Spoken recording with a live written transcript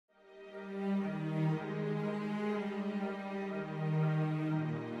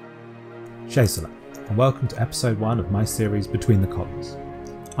Salam, and welcome to episode 1 of my series Between the Columns.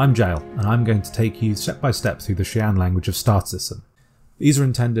 I'm Jael, and I'm going to take you step by step through the xi'an language of Star System. These are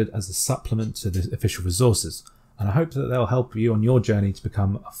intended as a supplement to the official resources, and I hope that they'll help you on your journey to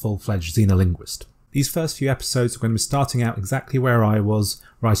become a full-fledged xenolinguist. These first few episodes are going to be starting out exactly where I was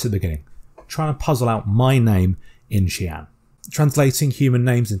right at the beginning, trying to puzzle out my name in xi'an. Translating human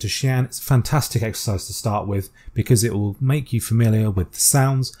names into xi'an is a fantastic exercise to start with because it will make you familiar with the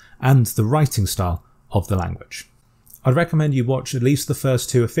sounds and the writing style of the language. I'd recommend you watch at least the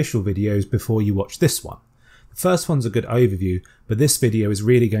first 2 official videos before you watch this one. The first one's a good overview, but this video is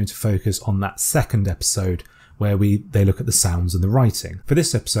really going to focus on that second episode where they look at the sounds and the writing. For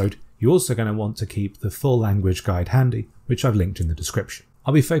this episode, you're also going to want to keep the full language guide handy, which I've linked in the description.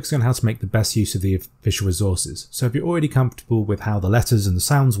 I'll be focusing on how to make the best use of the official resources, so if you're already comfortable with how the letters and the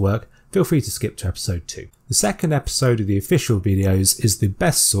sounds work, feel free to skip to episode 2. The second episode of the official videos is the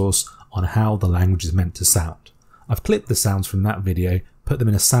best source on how the language is meant to sound. I've clipped the sounds from that video, put them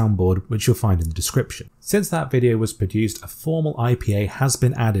in a soundboard which you'll find in the description. Since that video was produced, a formal IPA has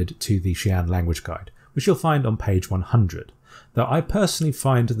been added to the xi'an language guide, which you'll find on page 100. Though I personally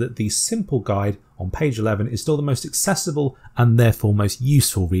find that the simple guide on page 11 is still the most accessible and therefore most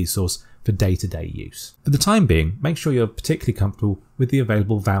useful resource for day-to-day use. For the time being, make sure you're particularly comfortable with the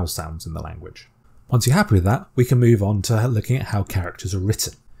available vowel sounds in the language. Once you're happy with that, we can move on to looking at how characters are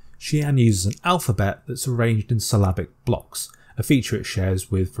written. Xi'an uses an alphabet that's arranged in syllabic blocks, a feature it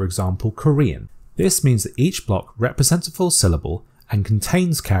shares with, for example, Korean. This means that each block represents a full syllable and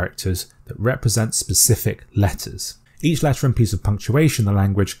contains characters that represent specific letters. Each letter and piece of punctuation in the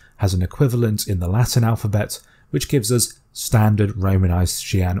language has an equivalent in the Latin alphabet, which gives us standard romanized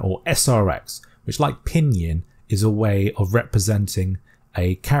xi'an or SRX, which, like pinyin, is a way of representing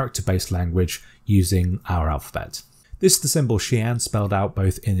a character-based language using our alphabet. This is the symbol xi'an spelled out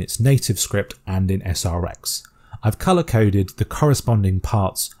both in its native script and in SRX. I've color-coded the corresponding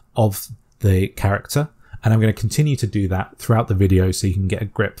parts of the character, and I'm going to continue to do that throughout the video so you can get a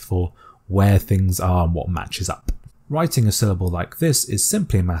grip for where things are and what matches up. Writing a syllable like this is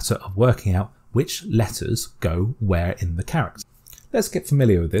simply a matter of working out which letters go where in the character. Let's get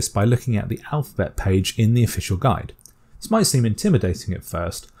familiar with this by looking at the alphabet page in the official guide. This might seem intimidating at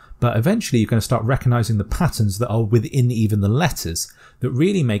first, but eventually you're going to start recognizing the patterns that are within even the letters that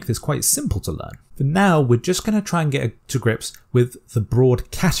really make this quite simple to learn. For now, we're just going to try and get to grips with the broad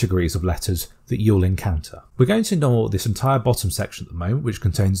categories of letters that you'll encounter. We're going to ignore this entire bottom section at the moment, which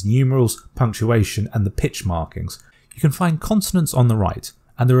contains numerals, punctuation, and the pitch markings. You can find consonants on the right,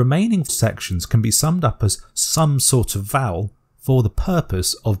 and the remaining sections can be summed up as some sort of vowel for the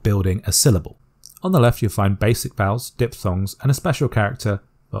purpose of building a syllable. On the left you'll find basic vowels, diphthongs, and a special character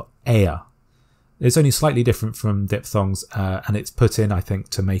for ea. It's only slightly different from diphthongs, and it's put in, I think,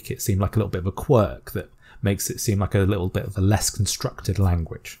 to make it seem like a little bit of a quirk that makes it seem like a little bit of a less constructed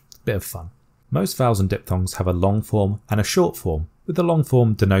language. Bit of fun. Most vowels and diphthongs have a long form and a short form, with the long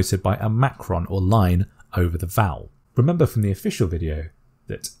form denoted by a macron or line over the vowel. Remember from the official video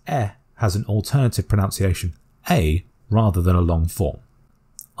that has an alternative pronunciation a rather than a long form.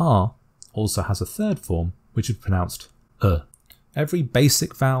 R also has a third form which is pronounced Every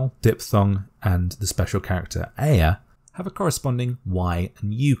basic vowel, diphthong and the special character ea have a corresponding Y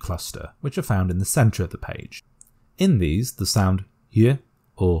and U cluster which are found in the centre of the page. In these, the sound y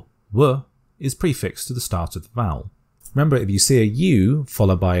or w is prefixed to the start of the vowel. Remember, if you see a U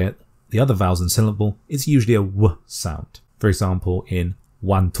followed by it, the other vowels and syllable is usually a w sound, for example in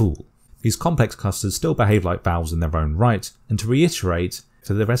wantul. These complex clusters still behave like vowels in their own right, and to reiterate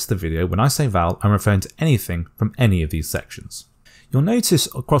for the rest of the video, when I say vowel, I'm referring to anything from any of these sections. You'll notice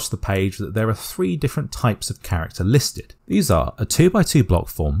across the page that there are 3 different types of character listed. These are a 2x2 block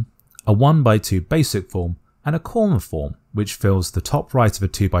form, a 1x2 basic form, and a corner form, which fills the top right of a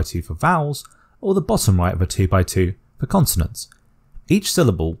 2x2 for vowels, or the bottom right of a 2x2 for consonants. Each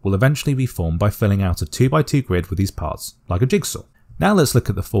syllable will eventually be formed by filling out a 2x2 grid with these parts, like a jigsaw. Now let's look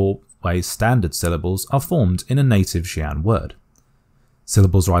at the 4 ways standard syllables are formed in a native xi'an word.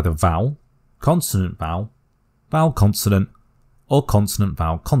 Syllables are either vowel, vowel consonant, or consonant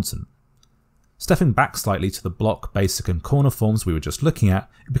vowel consonant. Stepping back slightly to the block, basic and corner forms we were just looking at,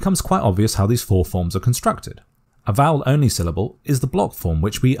 it becomes quite obvious how these 4 forms are constructed. A vowel only syllable is the block form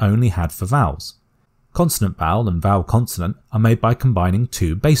which we only had for vowels. Consonant vowel and vowel consonant are made by combining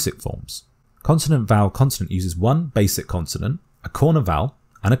 2 basic forms. Consonant vowel consonant uses 1 basic consonant, a corner vowel,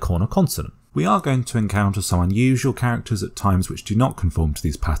 and a corner consonant. We are going to encounter some unusual characters at times which do not conform to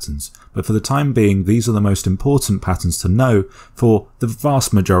these patterns, but for the time being these are the most important patterns to know for the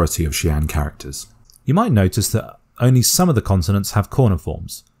vast majority of xi'an characters. You might notice that only some of the consonants have corner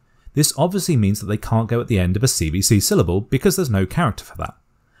forms. This obviously means that they can't go at the end of a CVC syllable because there's no character for that.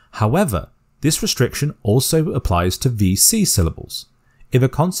 However, this restriction also applies to VC syllables. If a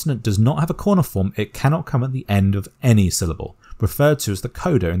consonant does not have a corner form, it cannot come at the end of any syllable, referred to as the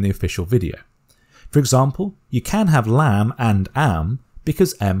coda in the official video. For example, you can have lamb and am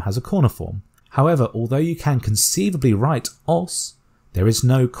because M has a corner form. However, although you can conceivably write os, there is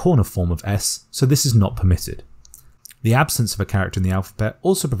no corner form of S, so this is not permitted. The absence of a character in the alphabet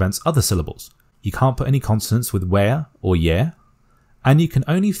also prevents other syllables. You can't put any consonants with where or yeah, and you can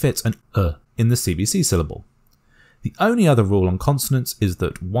only fit an in the CVC syllable. The only other rule on consonants is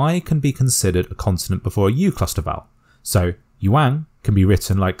that Y can be considered a consonant before a U cluster vowel, so yuang can be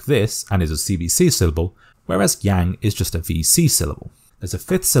written like this and is a CVC syllable, whereas yang is just a VC syllable. There's a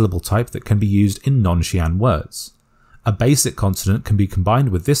fifth syllable type that can be used in non-xi'an words. A basic consonant can be combined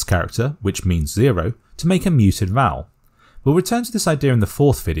with this character, which means 0, to make a muted vowel. We'll return to this idea in the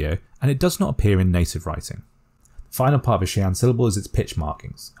fourth video, and it does not appear in native writing. The final part of a xi'an syllable is its pitch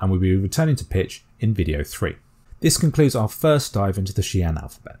markings, and we'll be returning to pitch in video 3. This concludes our first dive into the xi'an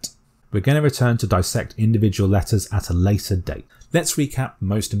alphabet. We're going to return to dissect individual letters at a later date. Let's recap the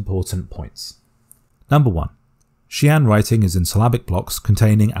most important points. Number 1. Xi'an writing is in syllabic blocks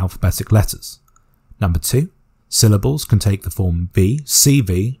containing alphabetic letters. Number 2. Syllables can take the form V,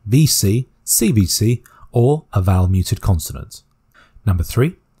 CV, VC, CVC, or a vowel muted consonant. Number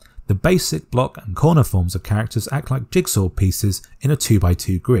 3. The basic block and corner forms of characters act like jigsaw pieces in a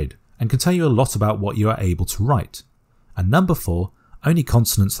 2x2 grid and can tell you a lot about what you are able to write. And number 4. Only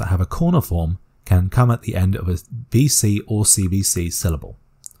consonants that have a corner form can come at the end of a VC or CVC syllable.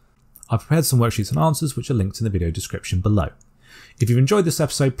 I've prepared some worksheets and answers which are linked in the video description below. If you've enjoyed this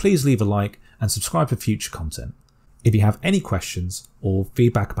episode, please leave a like and subscribe for future content. If you have any questions or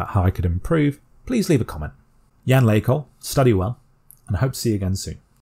feedback about how I could improve, please leave a comment. Jan Leikol, study well, and I hope to see you again soon.